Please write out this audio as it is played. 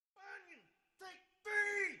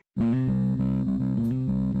Welcome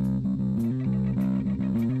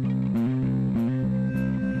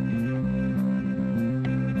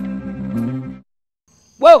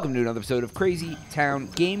to another episode of Crazy Town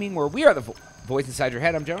Gaming, where we are the voice inside your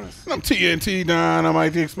head. I'm Jonas. I'm TNT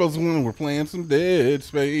Dinomight, the explosive one. We're playing some Dead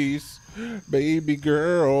Space, baby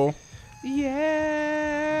girl.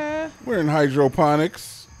 Yeah. We're in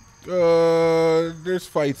hydroponics. There's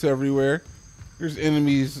fights everywhere. There's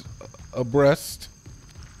enemies abreast.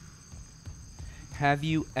 Have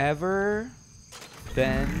you ever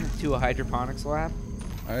been to a hydroponics lab?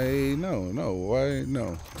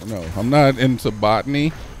 No. I'm not into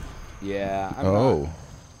botany. Yeah.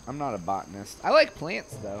 I'm not a botanist. I like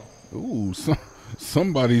plants, though. Ooh,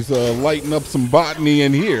 somebody's lighting up some botany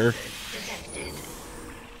in here.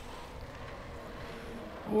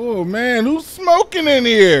 Oh, man, who's smoking in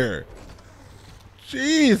here?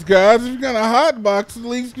 Jeez, guys, if you got a hot box, at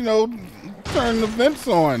least, turn the vents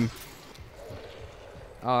on.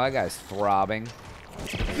 Oh, that guy's throbbing.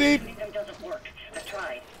 See? Doesn't work. I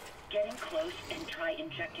tried. Getting close and try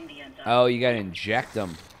injecting the enzyme. Oh, you gotta inject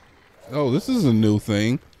them. Oh, this is a new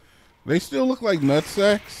thing. They still look like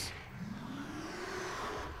nutsacks.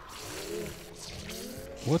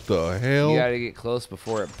 What the hell? You gotta get close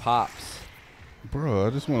before it pops. Bro,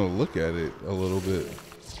 I just want to look at it a little bit.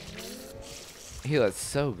 Ew, that's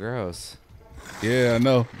so gross. Yeah, I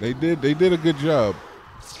know. They did a good job.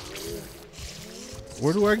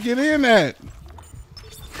 Where do I get in at?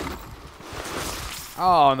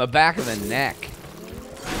 Oh, on the back of the neck.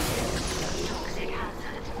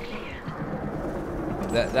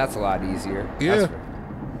 That's a lot easier. Yeah.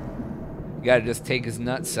 You gotta just take his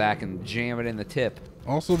nutsack and jam it in the tip.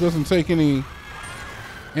 Also doesn't take any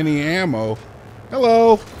ammo.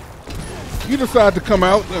 Hello. You decide to come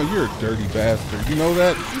out. Oh, you're a dirty bastard. You know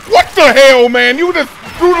that? What the hell, man? You just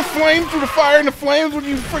threw the flame through the fire and the flames when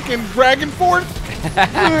you freaking Dragon Force? You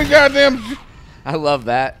goddamn. I love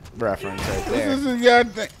that reference right there. This is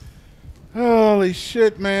goddamn. Holy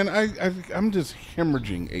shit, man. I'm just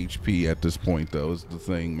hemorrhaging HP at this point, though, is the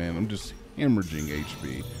thing, man. I'm just hemorrhaging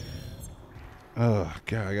HP. Oh,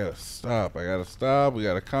 God, I gotta stop. We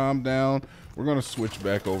gotta calm down. We're gonna switch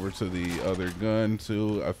back over to the other gun,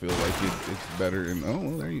 too. I feel like it's better. And oh,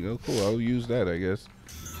 well, there you go. Cool. I'll use that, I guess.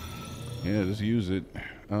 Yeah, just use it.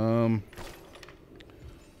 Holy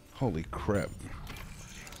crap.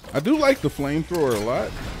 I do like the flamethrower a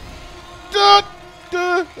lot.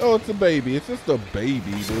 Oh, it's a baby. It's just a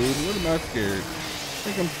baby, dude. What am I scared? I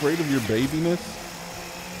think I'm afraid of your babiness.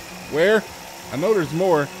 Where? I know there's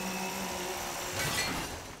more.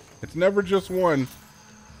 It's never just one.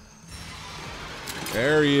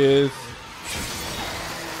 There he is.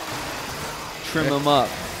 Trim him up.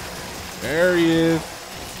 There he is.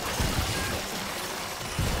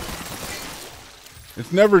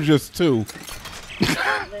 It's never just two.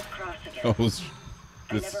 Oh, it was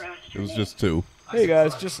just two. Hey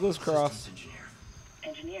guys, just Liz Cross.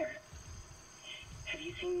 Engineer. Have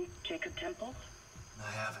you seen Jacob Temple?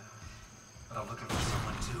 I haven't, but I'm looking for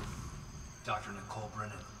someone too. Dr. Nicole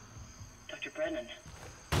Brennan. Dr. Brennan.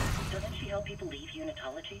 Doesn't she help people leave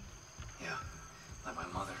unitology? Yeah, like my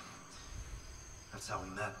mother. That's how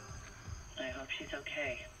we met. I hope she's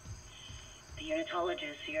okay. The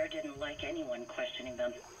unitologists here didn't like anyone questioning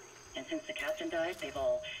them. And since the captain died, they've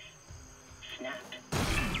all snapped.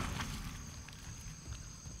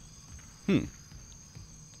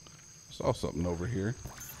 Saw something over here.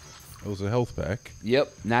 It was a health pack. Yep,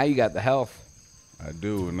 now you got the health. I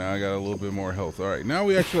do. Now I got a little bit more health. All right, now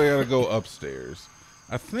we actually got to go upstairs.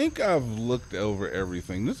 I think I've looked over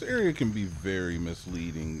everything. This area can be very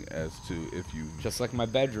misleading as to if you... Just like my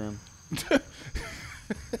bedroom.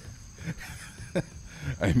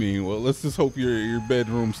 I mean, well, let's just hope your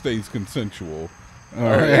bedroom stays consensual. All Oh,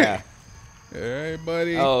 right. yeah. All right,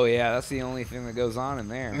 buddy. Oh, yeah, that's the only thing that goes on in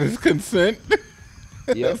there. It's consent.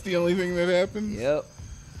 Yep. That's the only thing that happens. Yep.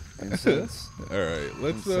 And since, All right,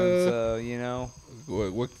 let's. you know,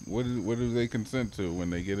 what do they consent to when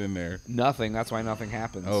they get in there? nothing. That's why nothing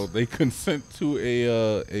happens. Oh, they consent to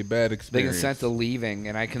a bad experience. They consent to leaving,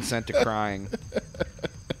 and I consent to crying.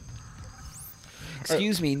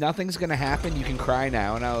 Excuse me, nothing's gonna happen. You can cry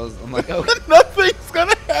now. And I'm like, oh, Nothing's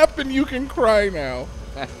gonna happen. You can cry now.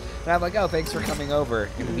 and I'm like, oh, thanks for coming over.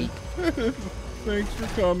 And weep. Thanks for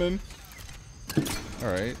coming.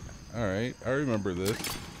 All right. I remember this.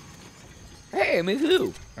 Hey, me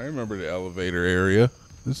too. I remember the elevator area.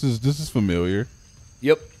 This is familiar.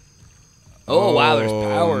 Yep. Oh, wow, there's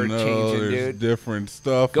power no, changing, there's dude. different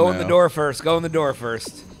stuff. Go now. in the door first. Go in the door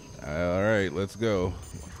first. All right, let's go.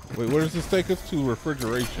 Wait, where does this take us to?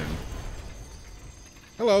 Refrigeration.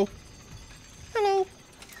 Hello. Hello.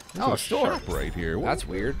 There's Oh, a a store. shop right here. What That's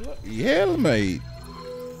weird. Yeah, mate.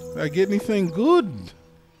 Did I get anything good?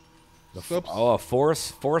 Oh, a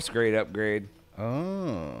force grade upgrade.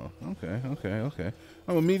 Oh, okay.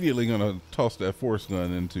 I'm immediately gonna toss that force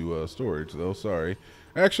gun into storage, though. Sorry.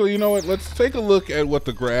 Actually, you know what? Let's take a look at what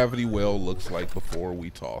the gravity well looks like before we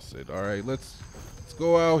toss it. All right, let's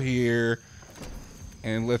go out here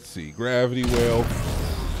and let's see. Gravity well.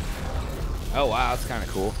 Oh wow, that's kind of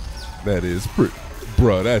cool. That is,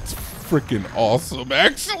 bruh. That's freaking awesome.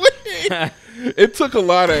 Actually, it took a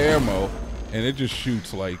lot of ammo, and it just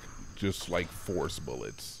shoots like force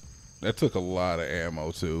bullets. That took a lot of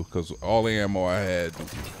ammo too, because all the ammo I had,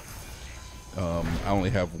 I only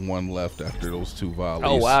have one left after those 2 volleys.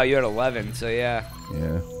 Oh wow, you had 11, so yeah.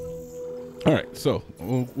 Yeah. All right, so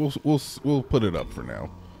we'll put it up for now.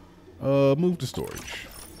 Move to storage.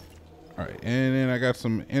 All right, and then I got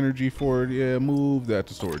some energy for it. Yeah, move that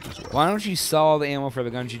to storage as well. Why don't you sell all the ammo for the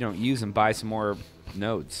guns you don't use and buy some more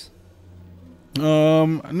nodes?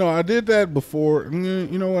 No, I did that before.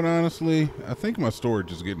 You know what? Honestly, I think my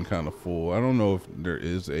storage is getting kind of full. I don't know if there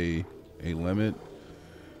is a limit.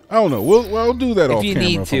 I don't know. I'll do that off camera. If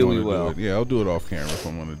you need to, we will. Yeah, I'll do it off camera if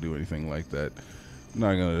I'm going to do anything like that. I'm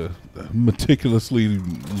not going to meticulously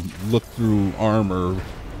look through armor,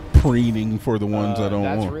 preening for the ones I don't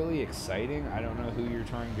want. That's really exciting. I don't know who you're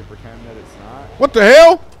trying to pretend that it's not. What the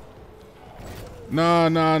hell?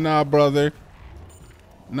 Nah, brother.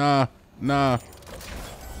 Nah,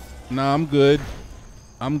 I'm good.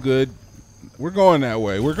 We're going that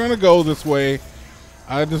way. We're going to go this way.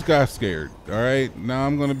 I just got scared. All right? Now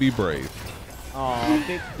I'm going to be brave. Aw,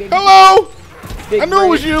 big Hello! big I knew it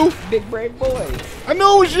was you. Big brave boy. I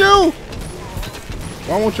knew it was you.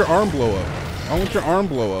 Why won't your arm blow up? I want your arm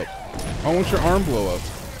blow up. I want your arm blow up.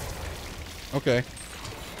 Okay,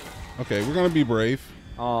 we're going to be brave.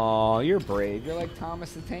 Aw, you're brave. You're like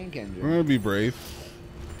Thomas the Tank Engine. We're going to be brave.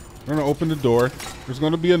 We're going to open the door. There's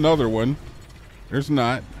going to be another one. There's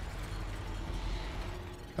not.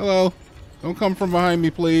 Hello. Don't come from behind me,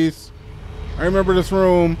 please. I remember this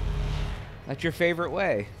room. That's your favorite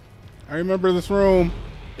way. I remember this room.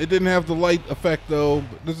 It didn't have the light effect, though.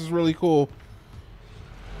 But this is really cool.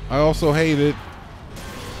 I also hate it.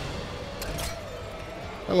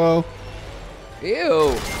 Hello.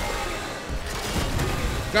 Ew.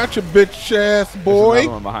 Gotcha, bitch ass boy. There's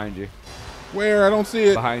another one behind you. Where? I don't see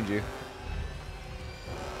it. Behind you.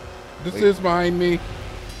 This is behind me.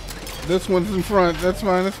 This one's in front. That's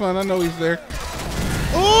fine. I know he's there.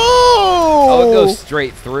 Oh! Oh, it goes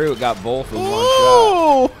straight through. It got both with one shot.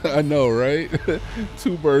 Oh! I know, right?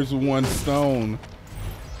 2 birds with 1 stone.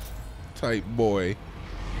 Type boy.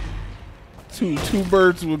 Two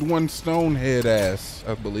birds with 1 stone head ass,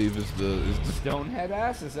 I believe is the Stonehead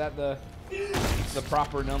ass? Is that the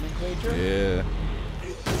proper nomenclature? Yeah.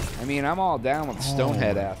 I mean, I'm all down with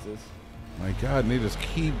stonehead asses. My God, and they just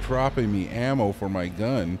keep dropping me ammo for my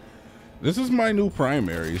gun. This is my new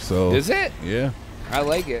primary, so. Is it? Yeah. I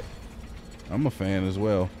like it. I'm a fan as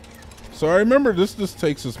well. So I remember this just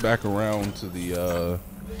takes us back around to the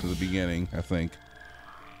beginning, I think.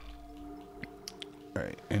 All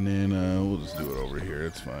right, and then we'll just do it over here.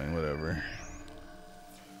 It's fine, whatever.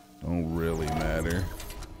 Don't really matter.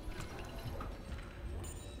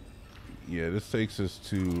 Yeah, this takes us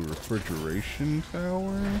to refrigeration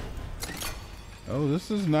tower. Oh,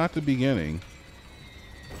 this is not the beginning.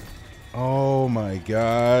 Oh my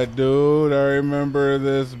God, dude! I remember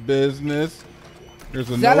this business. There's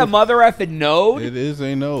a Is that a mother effing node? It is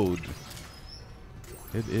a node.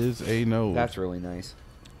 It is a node. That's really nice.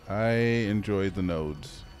 I enjoy the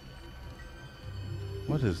nodes.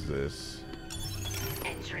 What is this?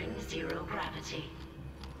 Entering 0 gravity.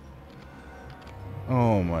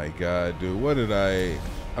 Oh my God, dude! What did I?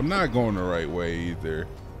 I'm not going the right way either.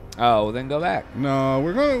 Oh, well then go back. No,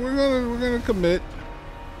 we're gonna commit.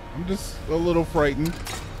 I'm just a little frightened.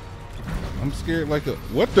 I'm scared like a.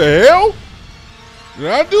 What the hell?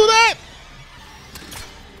 Did I do that?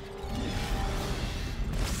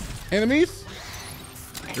 Enemies?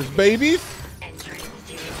 There's babies?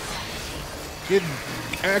 Get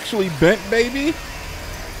actually bent, baby?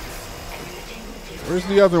 Where's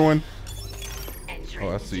the other one? Oh,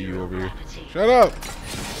 I see you over here. Shut up!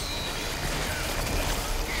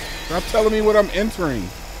 Stop telling me what I'm entering.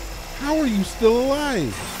 How are you still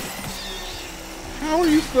alive? How are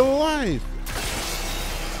you still alive?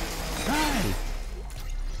 Die.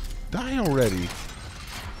 Die already.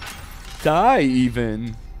 Die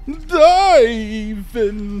even. Die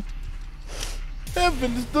even.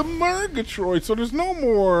 Heavens the Murgatroyd. So there's no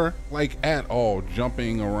more, like, at all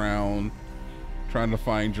jumping around trying to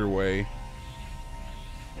find your way.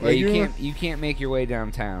 Like, you can't make your way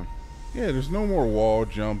downtown. Yeah, there's no more wall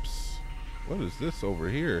jumps. What is this over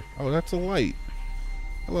here? Oh, that's a light.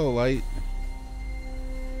 Hello, light.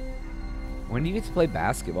 When do you get to play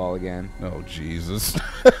basketball again? Oh, Jesus.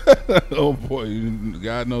 Oh, boy.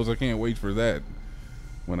 God knows I can't wait for that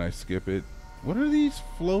when I skip it. What are these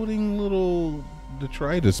floating little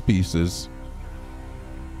detritus pieces?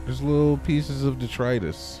 There's little pieces of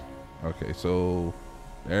detritus. Okay, so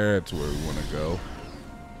that's where we want to go,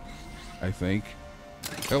 I think.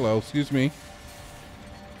 Hello, excuse me.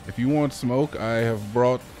 If you want smoke, I have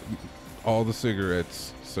brought all the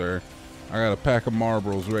cigarettes, sir. I got a pack of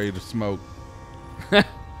Marlboros ready to smoke. All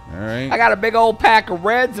right. I got a big old pack of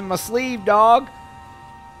Reds in my sleeve, dog.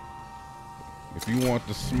 If you want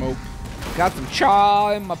the smoke. Got some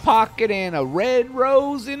chaw in my pocket and a red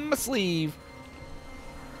rose in my sleeve.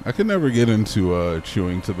 I could never get into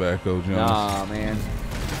chewing tobacco, Jonas. Nah, man.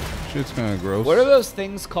 Shit's kind of gross. What are those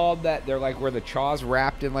things called that they're like where the chaw's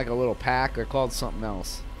wrapped in like a little pack? They're called something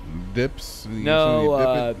else. Dips?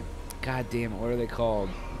 No, God damn it, what are they called?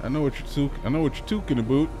 I know what you're talking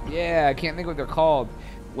about. Yeah, I can't think what they're called.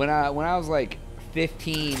 When I was like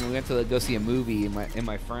 15, we went to go see a movie, and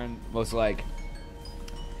my friend was like,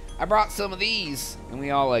 I brought some of these, and we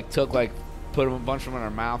all like took like put a bunch of them in our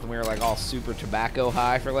mouth, and we were like all super tobacco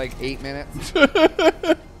high for like 8 minutes.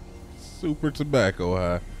 Super tobacco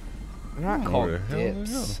high. They're not Oh, called where the hell did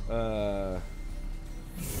dips.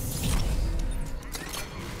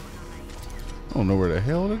 I don't know where the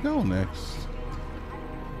hell to go next.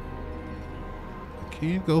 I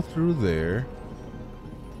can't go through there.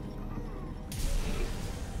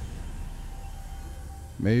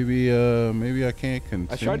 Maybe I can't continue.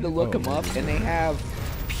 I tried to look them up, and they have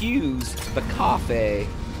Pew's the Cafe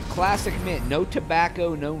Classic Mint, no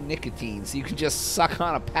tobacco, no nicotine, so you can just suck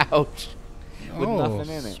on a pouch with nothing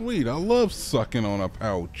in it. Sweet. I love sucking on a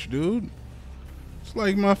pouch, dude. It's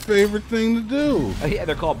like my favorite thing to do. Oh yeah,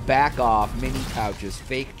 they're called Back Off Mini Pouches,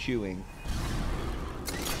 fake chewing.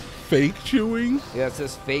 Fake chewing? Yeah, it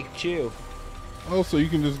says fake chew. Oh, so you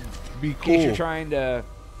can just be In case cool. you're trying to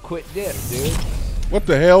quit dip, dude. What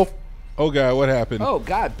the hell? Oh, God, what happened? Oh,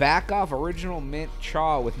 God, Back Off Original Mint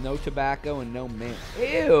Chaw with no tobacco and no mint.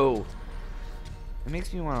 Ew. It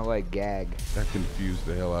makes me want to, like, gag. That confused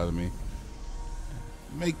the hell out of me.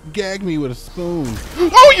 Gag me with a spoon.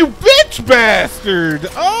 Oh, you bitch bastard!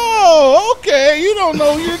 Oh, okay. You don't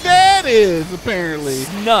know who your dad is, apparently.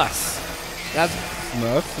 Snus. That's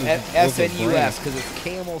Snus? S-N-U-S, because it's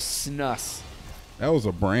Camel Snus. That was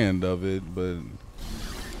a brand of it, but...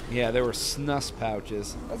 Yeah, there were Snus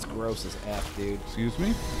pouches. That's gross as F, dude. Excuse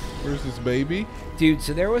me? Where's this baby? Dude,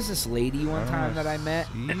 so there was this lady one time that I met,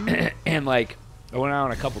 and, like, I went out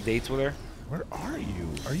on a couple dates with her. Where are you?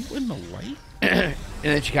 Are you in the light? And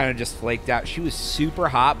then she kind of just flaked out. She was super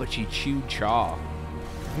hot, but she chewed chaw.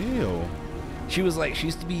 Ew. She was like, she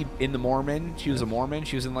used to be in the Mormon. She was a Mormon.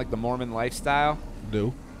 She was in like the Mormon lifestyle.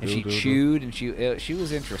 And she chewed, and she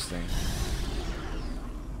was interesting.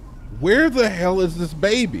 Where the hell is this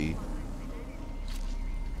baby?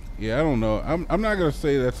 Yeah, I don't know. I'm not gonna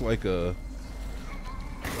say that's like a.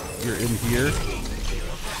 You're in here.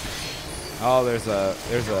 Oh, there's a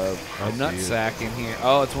nut see it. sack in here.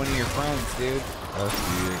 Oh, it's one of your friends, dude. I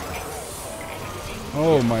see it.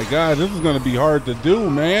 Oh my God, this is gonna be hard to do,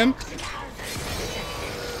 man.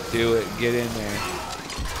 Do it. Get in there.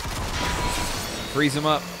 Freeze him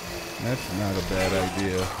up. That's not a bad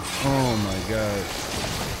idea. Oh my God.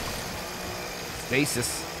 Stasis.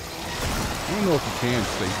 I don't know if you can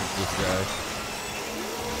stasis this guy.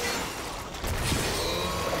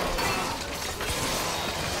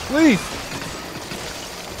 Please!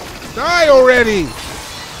 Die already!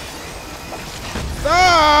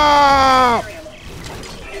 Stop!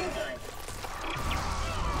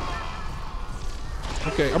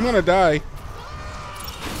 Okay, I'm gonna die.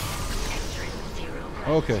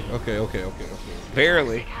 Okay.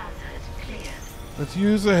 Barely. Let's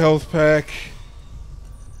use a health pack.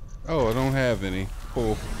 Oh, I don't have any.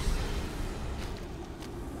 Cool.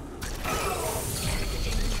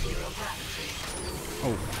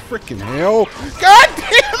 Oh, freaking hell. God damn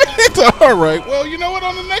it! Alright, well, you know what?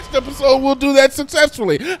 On the next episode, we'll do that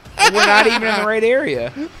successfully. We're not even in the right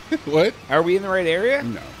area. What? Are we in the right area?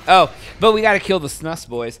 No. Oh, but we got to kill the Snus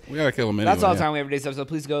boys. We gotta kill them anyway. That's all the time we have for today's episode.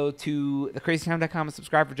 Please go to thecrazytown.com and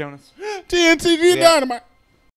subscribe for Jonas. TNT Dynamite.